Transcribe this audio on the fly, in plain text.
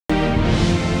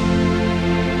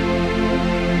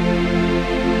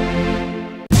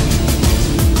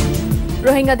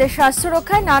রোহিঙ্গাদের স্বাস্থ্য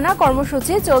রক্ষায় নানা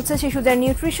কর্মসূচি চলছে। শিশুদের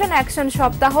নিউট্রিশন অ্যাকশন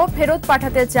সপ্তাহ, ফেরত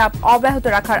পাঠাতে চাপ অব্যাহত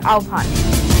রাখার আহ্বান।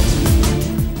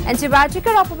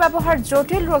 অ্যান্টিবায়োটিকের অপব্যবহার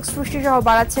জটিল রোগ সৃষ্টি সহ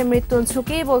বাড়াচ্ছে মৃত্যুর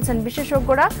ঝুঁকি, বলছেন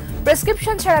বিশেষজ্ঞরা।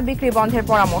 প্রেসক্রিপশন ছাড়া বিক্রি বন্ধের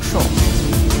পরামর্শ।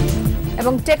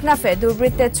 এবং টেকনাফে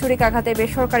দুর্বৃত্তের ছুরিকাঘাতে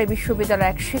বেসরকারি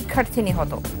বিশ্ববিদ্যালয়ের এক শিক্ষার্থী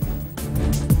নিহত।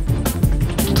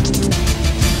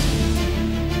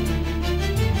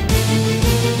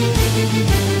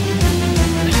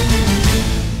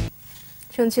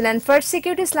 শুনছিলেন ফার্স্ট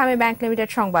সিকিউরিটি ইসলামী ব্যাংক লিমিটেড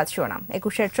সংবাদ শিরোনাম।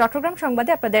 21-এর চট্টগ্রাম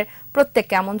সংবাদে আপনাদের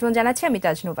প্রত্যেককে আমন্ত্রণ জানাচ্ছি আমি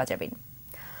তাজনু বাজাবিন।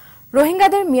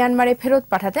 রোহিঙ্গাদের মিয়ানমারে ফেরত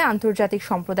পাঠাতে আন্তর্জাতিক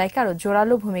সম্প্রদায়কে আরো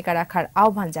জোরালো ভূমিকা রাখার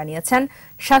আহ্বান জানিয়েছেন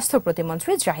স্বাস্থ্য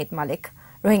প্রতিমন্ত্রী জাহিদ মালিক।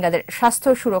 রোহিঙ্গাদের স্বাস্থ্য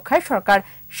সুরক্ষায় সরকার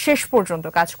শেষ পর্যন্ত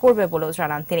কাজ করবে বলেও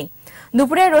জানান তিনি।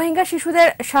 দুপুরে রোহিঙ্গা শিশুদের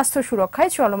স্বাস্থ্য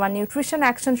সুরক্ষায় চলমান নিউট্রিশন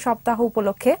অ্যাকশন সপ্তাহ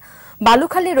উপলক্ষে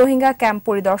বালুখালী রোহিঙ্গা ক্যাম্প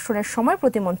পরিদর্শনের সময়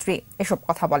প্রতিমন্ত্রী এসব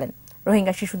কথা বলেন।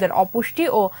 রোহিঙ্গা শিশুদের অপুষ্টি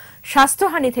ও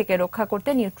স্বাস্থ্যহানি থেকে রক্ষা করতে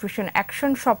নিউট্রিশন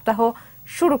অ্যাকশন সপ্তাহ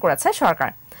শুরু করেছে সরকার।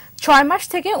 6 মাস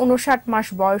থেকে 59 মাস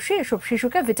বয়সী এসব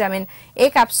শিশুকে ভিটামিন এ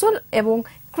ক্যাপসুল এবং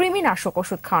কৃমিনাশক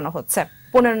ওষুধ খাওয়ানো হচ্ছে।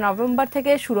 15 নভেম্বর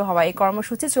থেকে শুরু হওয়া এই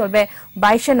কর্মসূচি চলবে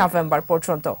 22 নভেম্বর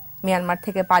পর্যন্ত। মিয়ানমার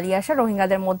থেকে পালিয়ে আসা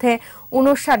রোহিঙ্গাদের মধ্যে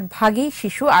 59 ভাগই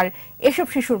শিশু, আর এসব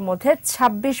শিশুর মধ্যে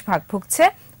 26 ভাগ ভুগছে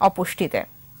অপুষ্টিতে।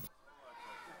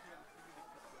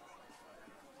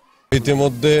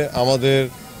 ইতিমধ্যে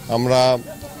আমরা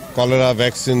কলেরা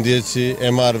ভ্যাকসিন দিয়েছি,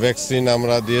 এমআর ভ্যাকসিন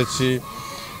আমরা দিয়েছি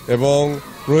এবং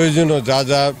প্রয়োজনীয় যা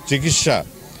যা চিকিৎসা,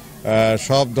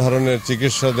 সব ধরনের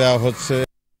চিকিৎসা দেওয়া হচ্ছে।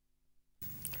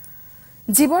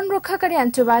 জীবন রক্ষাকারী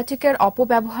অ্যান্টিবায়োটিকের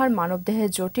অপব্যবহার মানবদেহে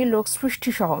জটিল রোগ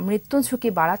সৃষ্টি সহ মৃত্যু ঝুঁকি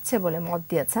বাড়াচ্ছে বলে মত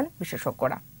দিয়েছেন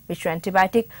বিশেষজ্ঞরা। বিশ্ব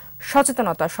অ্যান্টিবায়োটিক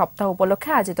সচেতনতা সপ্তাহ উপলক্ষে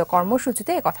আয়োজিত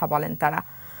কর্মসূচিতে একথা বলেন তারা।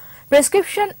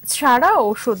 প্রেসক্রিপশন ছাড়া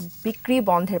ওষুধ বিক্রি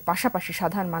বন্ধের পাশাপাশি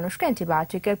সাধারণ মানুষকে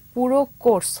অ্যান্টিবায়োটিকের পুরো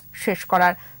কোর্স শেষ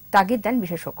করার তাগিদ দেন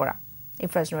বিশেষজ্ঞরা।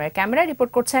 ইফরাজনুরের ক্যামেরায়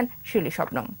রিপোর্ট করছেন শিউলি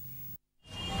শবনম।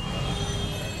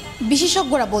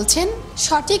 বিশেষজ্ঞরা বলছেন,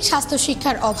 সঠিক স্বাস্থ্য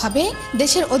শিক্ষার অভাবে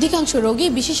দেশের অধিকাংশ রোগী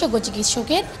বিশেষজ্ঞ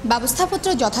চিকিৎসকের ব্যবস্থাপত্র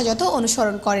যথাযথ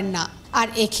অনুসরণ করেন না। আর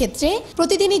এক্ষেত্রে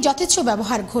প্রতিদিনই যথেচ্ছ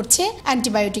ব্যবহার ঘটছে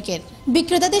অ্যান্টিবায়োটিকের।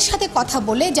 বিক্রেতাদের সাথে কথা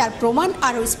বলে যার প্রমাণ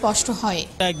আরও স্পষ্ট হয়।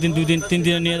 একদিন, 2 দিন, 3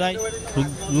 দিনে নিয়ে যায়,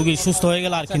 রোগী সুস্থ হয়ে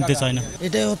গেলে আর কিনতে চায় না।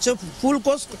 এটাই হচ্ছে ফুল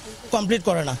কোর্স কমপ্লিট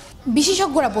করে না।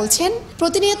 বিশেষজ্ঞরা বলছেন,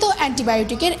 প্রতিনিয়ত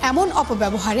অ্যান্টিবায়োটিকের এমন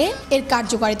অপব্যবহারে এর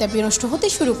কার্যকারিতা বিনষ্ট হতে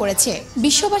শুরু করেছে।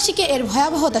 বিশ্ববাসীকে এর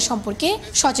ভয়াবহতা সম্পর্কে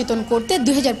সচেতন করতে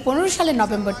 2015 সালের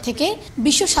নভেম্বর থেকে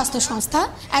বিশ্ব স্বাস্থ্য সংস্থা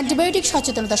অ্যান্টিবায়োটিক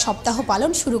সচেতনতা সপ্তাহ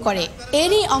পালন শুরু করে।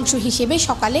 এরই অংশ হিসেবে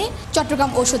সকালে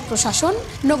চট্টগ্রাম ঔষধ প্রশাসন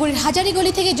নগরীর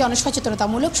হাজারীগলি থেকে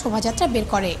জনসচেতনতামূলক শোভাযাত্রা বের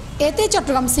করে। এতে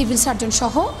চট্টগ্রাম সিভিল সার্জন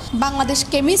সহ বাংলাদেশ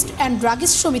কেমিস্ট অ্যান্ড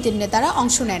ড্রাগিস্ট সমিতির নেতারা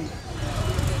অংশ নেন।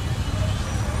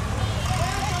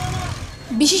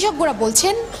 বিশেষজ্ঞরা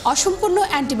বলছেন, অসম্পূর্ণ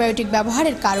অ্যান্টিবায়োটিক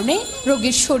ব্যবহারের কারণে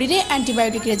রোগীর শরীরে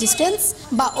অ্যান্টিবায়োটিক রেজিস্ট্যান্স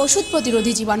বা ওষুধ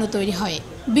প্রতিরোধী জীবাণু তৈরি হয়।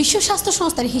 বিশ্ব স্বাস্থ্য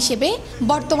সংস্থার হিসেবে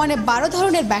বর্তমানে 12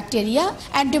 ধরনের ব্যাকটেরিয়া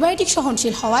অ্যান্টিবায়োটিক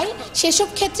সহনশীল হওয়ায় সেসব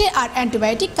ক্ষেত্রে আর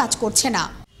অ্যান্টিবায়োটিক কাজ করছে না।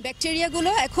 ব্যাকটেরিয়াগুলো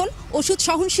এখন ওষুধ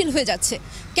সহনশীল হয়ে যাচ্ছে।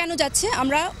 কেন যাচ্ছে?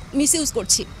 আমরা মিসইউজ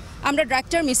করছি, আমরা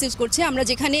ড্রাগটা মিসইউজ করছি। আমরা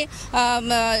যেখানে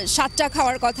 7টা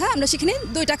খাওয়ার কথা আমরা সেখানে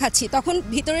 2টা খাচ্ছি, তখন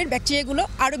ভিতরের ব্যাকটেরিয়াগুলো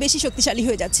আরও বেশি শক্তিশালী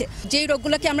হয়ে যাচ্ছে। যেই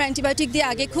রোগগুলোকে আমরা অ্যান্টিবায়োটিক দিয়ে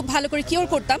আগে খুব ভালো করে কিওর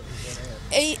করতাম,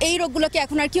 এই রোগগুলোকে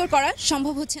এখন আর কিওর করা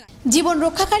সম্ভব হচ্ছে না। জীবন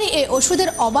রক্ষাকারী এই ওষুধের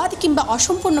অবাধ কিংবা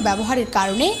অসম্পূর্ণ ব্যবহারের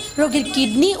কারণে রোগীর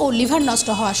কিডনি ও লিভার নষ্ট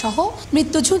হওয়া সহ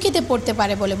মৃত্যু ঝুঁকিতে পড়তে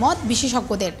পারে বলে মত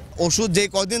বিশেষজ্ঞদের। ওষুধ যে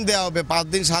কদিন দেওয়া হবে, 5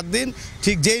 দিন 7 দিন,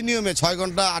 ঠিক যেই নিয়মে 6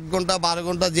 ঘন্টা 8 ঘন্টা 12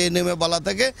 ঘন্টা যে নিয়মে বলা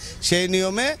থাকে সেই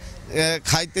নিয়মে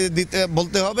খাইতে দিতে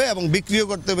বলতে হবে এবং বিক্রিও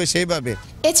করতে হবে সেইভাবে।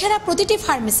 এছাড়া প্রতিটি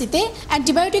ফার্মেসিতে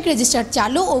অ্যান্টিবায়োটিক রেজিস্টার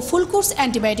চালু ও ফুল কোর্স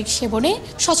অ্যান্টিবায়োটিক সেবনে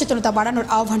সচেতনতা বাড়ানোর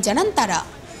আহ্বান জানান তারা।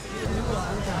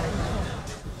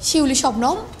 শিউলি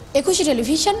শবনম, 21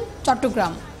 টেলিভিশন,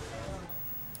 চট্টগ্রাম।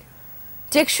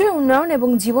 টেকসই উন্নয়ন এবং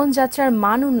জীবনযাত্রার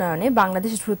মান উন্নয়নে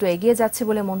বাংলাদেশ দ্রুত এগিয়ে যাচ্ছে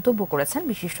বলে মন্তব্য করেছেন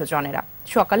বিশিষ্টজনেরা।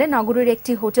 সকালে নগরীর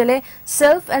একটি হোটেলে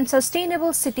self and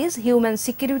sustainable সিটিজ, human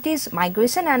securities,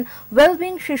 migration and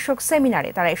wellbeing শীর্ষক সেমিনারে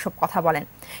তারা এসব কথা বলেন।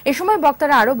 এ সময়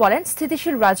বক্তারা আরও বলেন,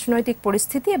 স্থিতিশীল রাজনৈতিক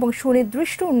পরিস্থিতি এবং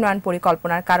সুনির্দিষ্ট উন্নয়ন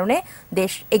পরিকল্পনার কারণে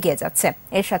দেশ এগিয়ে যাচ্ছে।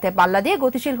 এর সাথে পাল্লা দিয়ে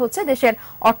গতিশীল হচ্ছে দেশের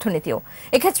অর্থনীতিও।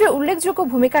 এক্ষেত্রে উল্লেখযোগ্য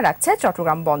ভূমিকা রাখছে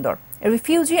চট্টগ্রাম বন্দর।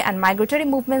 Refugee and migratory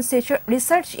movement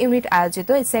research unit আয়োজিত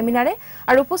এই সেমিনারে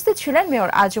আর উপস্থিত ছিলেন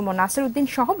মেয়র আজম ও নাসির উদ্দিন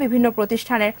সহ বিভিন্ন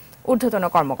প্রতিষ্ঠানের ঊর্ধ্বতন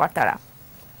কর্মকর্তারা।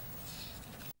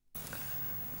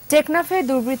 টেকনাফে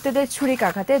দুর্বৃত্তদের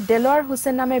ছুরিকাঘাতে দেলোয়ার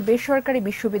হোসেন নামে বেসরকারি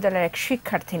বিশ্ববিদ্যালয়ের এক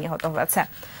শিক্ষার্থী নিহত হয়েছে।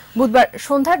 বুধবার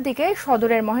সন্ধ্যার দিকে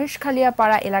সদরের মহেশখালিয়া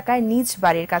পাড়া এলাকায় নিজ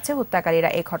বাড়ির কাছে হত্যাকারীরা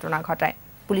এই ঘটনা ঘটায়।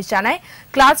 পুলিশ জানায়,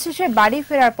 ক্লাস শেষে বাড়ি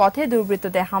ফেরার পথে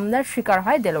দুর্বৃত্তদের হামলার শিকার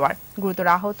হয় দেলোয়ার। গুরুতর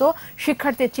আহত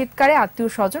শিক্ষার্থীর চিৎকারে আত্মীয়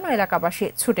স্বজন ও এলাকাবাসী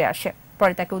ছুটে আসে।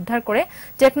 পরে তাকে উদ্ধার করে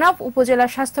টেকনাফ উপজেলা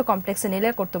স্বাস্থ্য কমপ্লেক্সে নিলে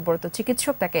কর্তব্যরত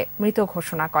চিকিৎসক তাকে মৃত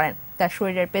ঘোষণা করেন। তার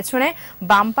শরীরের পেছনে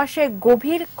বাম পাশে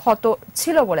গভীর ক্ষত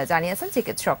ছিল বলে জানিয়েছেন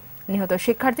চিকিৎসক। নিহত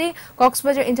শিক্ষার্থী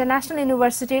কক্সবাজার ইন্টারন্যাশনাল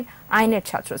ইউনিভার্সিটির আইনের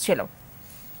ছাত্র ছিল।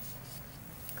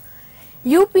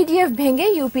 ইউপিডিএফ ভেঙে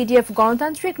ইউপিডিএফ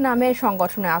গণতান্ত্রিক নামে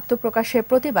সংগঠনে আত্মপ্রকাশের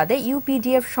প্রতিবাদে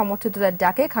ইউপিডিএফ সমর্থিতদের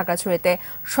ডাকে খাগড়াছড়িতে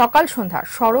সকাল সন্ধ্যা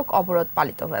সড়ক অবরোধ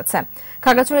পালিত হয়েছে।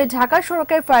 খাগড়াছড়ি ঢাকা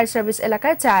সড়কের ফায়ার সার্ভিস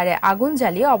এলাকায় টায়ারে আগুন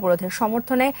জ্বালিয়ে অবরোধের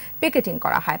সমর্থনে পিকেটিং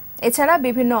করা হয়। এছাড়া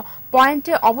বিভিন্ন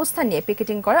পয়েন্টে অবস্থান নিয়ে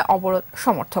পিকেটিং করে অবরোধ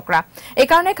সমর্থকরা। এ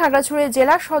কারণে খাগড়াছড়ি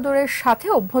জেলা সদরের সাথে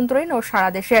অভ্যন্তরীণ ও সারা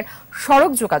দেশের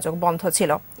সড়ক যোগাযোগ বন্ধ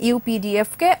ছিল।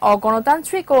 ইউপিডিএফকে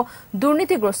অগণতান্ত্রিক ও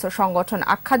দুর্নীতিগ্রস্ত সংগঠন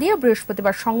আখ্যা দিয়ে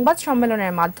বৃহস্পতিবার সংবাদ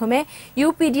সম্মেলনের মাধ্যমে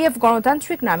ইউপিডিএফ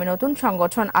গণতান্ত্রিক নামে নতুন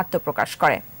সংগঠন আত্মপ্রকাশ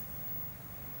করে।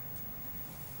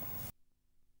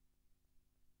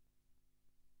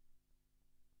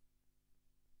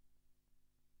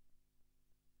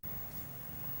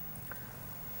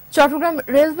 চট্টগ্রাম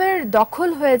রেলওয়ের দখল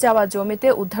হয়ে যাওয়া জমিতে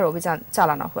উদ্ধার অভিযান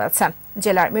চালানো হয়েছে।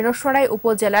 জেলার মিরসরাই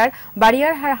উপজেলার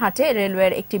বাড়িয়ারহাটে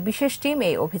রেলওয়ের একটি বিশেষ টিম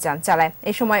এই অভিযান চালায়।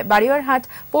 এ সময় বাড়িয়ারহাট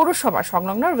পৌরসভা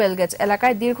সংলগ্ন রেলগেট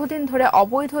এলাকায় দীর্ঘদিন ধরে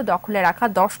অবৈধ দখলে রাখা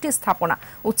 10টি স্থাপনা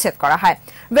উচ্ছেদ করা হয়।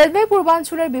 রেলওয়ে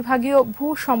পূর্বাঞ্চলের বিভাগীয় ভূ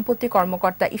সম্পত্তি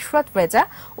কর্মকর্তা ইশরাত রেজা,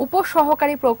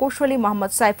 উপসহকারী প্রকৌশলী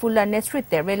মোহাম্মদ সাইফুল্লাহর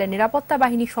নেতৃত্বে রেলের নিরাপত্তা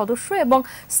বাহিনীর সদস্য এবং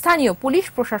স্থানীয় পুলিশ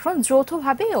প্রশাসন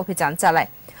যৌথভাবে এই অভিযান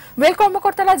চালায়। রেল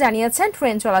কর্মকর্তারা জানিয়েছেন,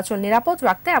 ট্রেন চলাচল নিরাপদ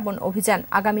রাখতে এমন অভিযান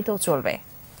আগামীতেও চলবে।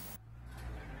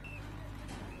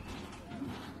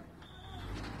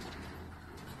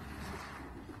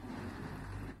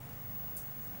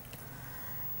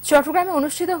 চট্টগ্রামে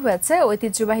অনুষ্ঠিত হয়েছে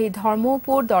ঐতিহ্যবাহী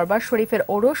ধর্মপুর দরবার শরীফের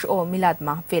ওরস ও মিলাদ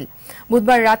মাহফিল।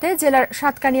 বুধবার রাতে জেলার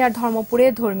সাতকানিয়ার ধর্মপুরে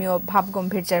ধর্মীয়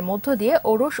ভাবগম্ভীর্যের মধ্য দিয়ে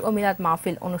ওরস ও মিলাদ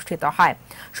মাহফিল অনুষ্ঠিত হয়।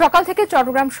 সকাল থেকে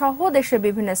চট্টগ্রাম সহ দেশের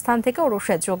বিভিন্ন স্থান থেকে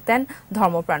ওরসে যোগ দেন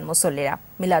ধর্মপ্রাণ মুসল্লিরা।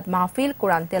 মিলাদ মাহফিল,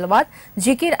 কোরআন তেলাওয়াত,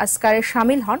 জিকির আসকারে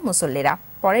শামিল হন মুসল্লিরা।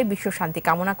 পরে বিশ্ব শান্তি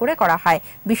কামনা করে করা হয়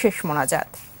বিশেষ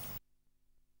মোনাজাত।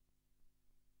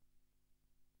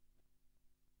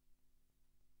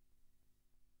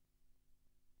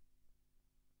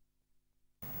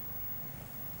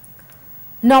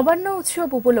 নবান্ন উৎসব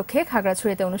উপলক্ষে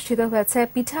খাগড়াছড়িতে অনুষ্ঠিত হয়েছে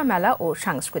পিঠা মেলা ও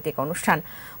সাংস্কৃতিক অনুষ্ঠান।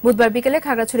 বুধবার বিকেলে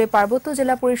খাগড়াছড়ি পার্বত্য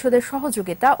জেলা পরিষদের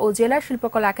সহযোগিতা ও জেলা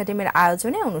শিল্পকলা একাডেমির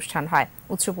আয়োজনে অনুষ্ঠান হয়।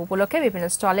 উৎসব উপলক্ষে বিভিন্ন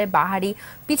স্টলে বাহারি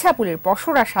পিঠাপুলির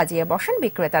পসরা সাজিয়ে বসেন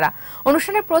বিক্রেতারা।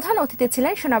 অনুষ্ঠানের প্রধান অতিথি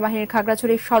ছিলেন সেনাবাহিনীর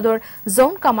খাগড়াছড়ি সদর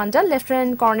zone commander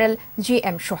lieutenant colonel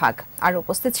GM সোহাগ। আর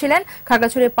উপস্থিত ছিলেন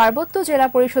খাগড়াছড়ি পার্বত্য জেলা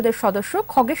পরিষদের সদস্য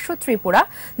খগেশ্বর ত্রিপুরা,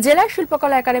 জেলা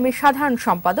শিল্পকলা একাডেমির সাধারণ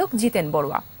সম্পাদক জিতেন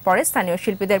বড়ুয়া। পরে স্থানীয়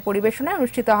শিল্পীদের পরিবেশনায়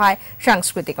অনুষ্ঠিত হয়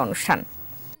সাংস্কৃতিক অনুষ্ঠান।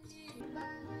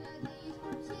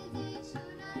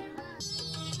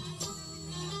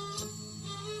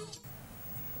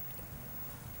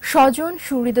 স্বজন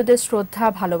সুহৃদদের শ্রদ্ধা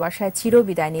ভালোবাসায়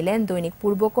চিরবিদায় নিলেন দৈনিক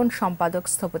পূর্বকোণ সম্পাদক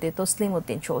স্থপতি তসলিম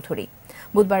উদ্দিন চৌধুরী।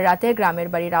 বুধবার রাতে গ্রামের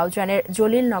বাড়ি রাউজানের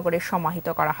জলিল নগরে সমাহিত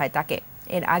করা হয় তাকে।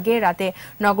 এর আগে রাতে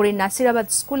নগরীর নাসিরাবাদ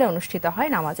স্কুলে অনুষ্ঠিত হয়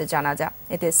নামাজে জানাজা।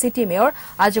 এতে সিটি মেয়র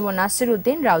আজমন নাসির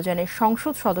উদ্দিন, রাউজানের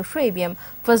সংসদ সদস্য ABM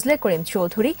ফজলে করিম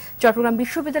চৌধুরী, চট্টগ্রাম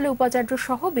বিশ্ববিদ্যালয়ের উপাচার্য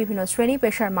সহ বিভিন্ন শ্রেণী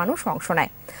পেশার মানুষ অংশ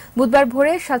নেয়। বুধবার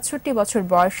ভোরে 67 বছর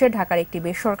বয়সে ঢাকার একটি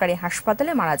বেসরকারি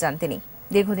হাসপাতালে মারা যান তিনি।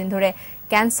 দীর্ঘদিন ধরে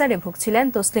ক্যান্সারে ভুগছিলেন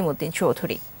তসলিম উদ্দিন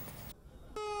চৌধুরী।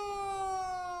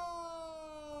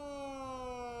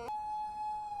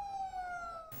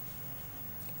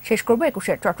 শেষ করব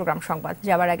 21-এর চট্টগ্রাম সংবাদ।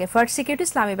 যাবার আগে ফার্স্ট সিকিউরিটি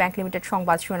ইসলামী ব্যাংক লিমিটেড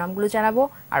সংবাদ শিরোনামগুলো জানাবো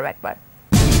আরও একবার।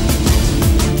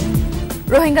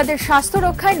 রোহিঙ্গাদের স্বাস্থ্য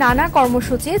রক্ষায় নানা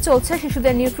কর্মসূচি চলছে।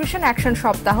 শিশুদের নিউট্রিশন অ্যাকশন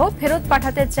সপ্তাহ, ফেরত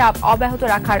পাঠাতে চাপ অব্যাহত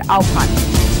রাখার আহ্বান।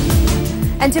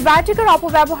 অ্যান্টিবায়োটিকের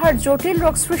অপব্যবহার জটিল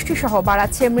রোগ সৃষ্টি সহ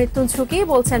বাড়াচ্ছে মৃত্যুর ঝুঁকি,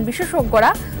 বলছেন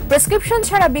বিশেষজ্ঞরা। প্রেসক্রিপশন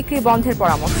ছাড়া বিক্রি বন্ধের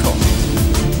পরামর্শ।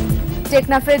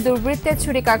 টেকনাফের দুর্বৃত্তের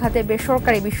ছুরিকাঘাতে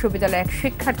বেসরকারি বিশ্ববিদ্যালয়ের এক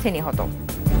শিক্ষার্থী নিহত।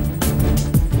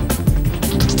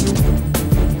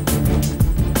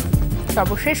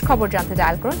 সর্বশেষ খবর জানতে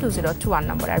ডায়াল করুন 2021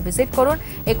 নম্বর আর ভিজিট করুন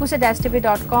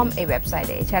 21tv.com এই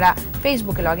ওয়েবসাইটে। এছাড়া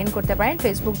ফেসবুকে লগ ইন করতে পারেন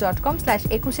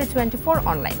facebook.com/2124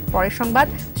 অনলাইন। পরের সংবাদ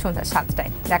সন্ধ্যা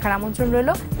 7টায় দেখার আমন্ত্রণ রইল।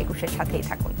 21-এর সাথেই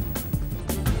থাকুন।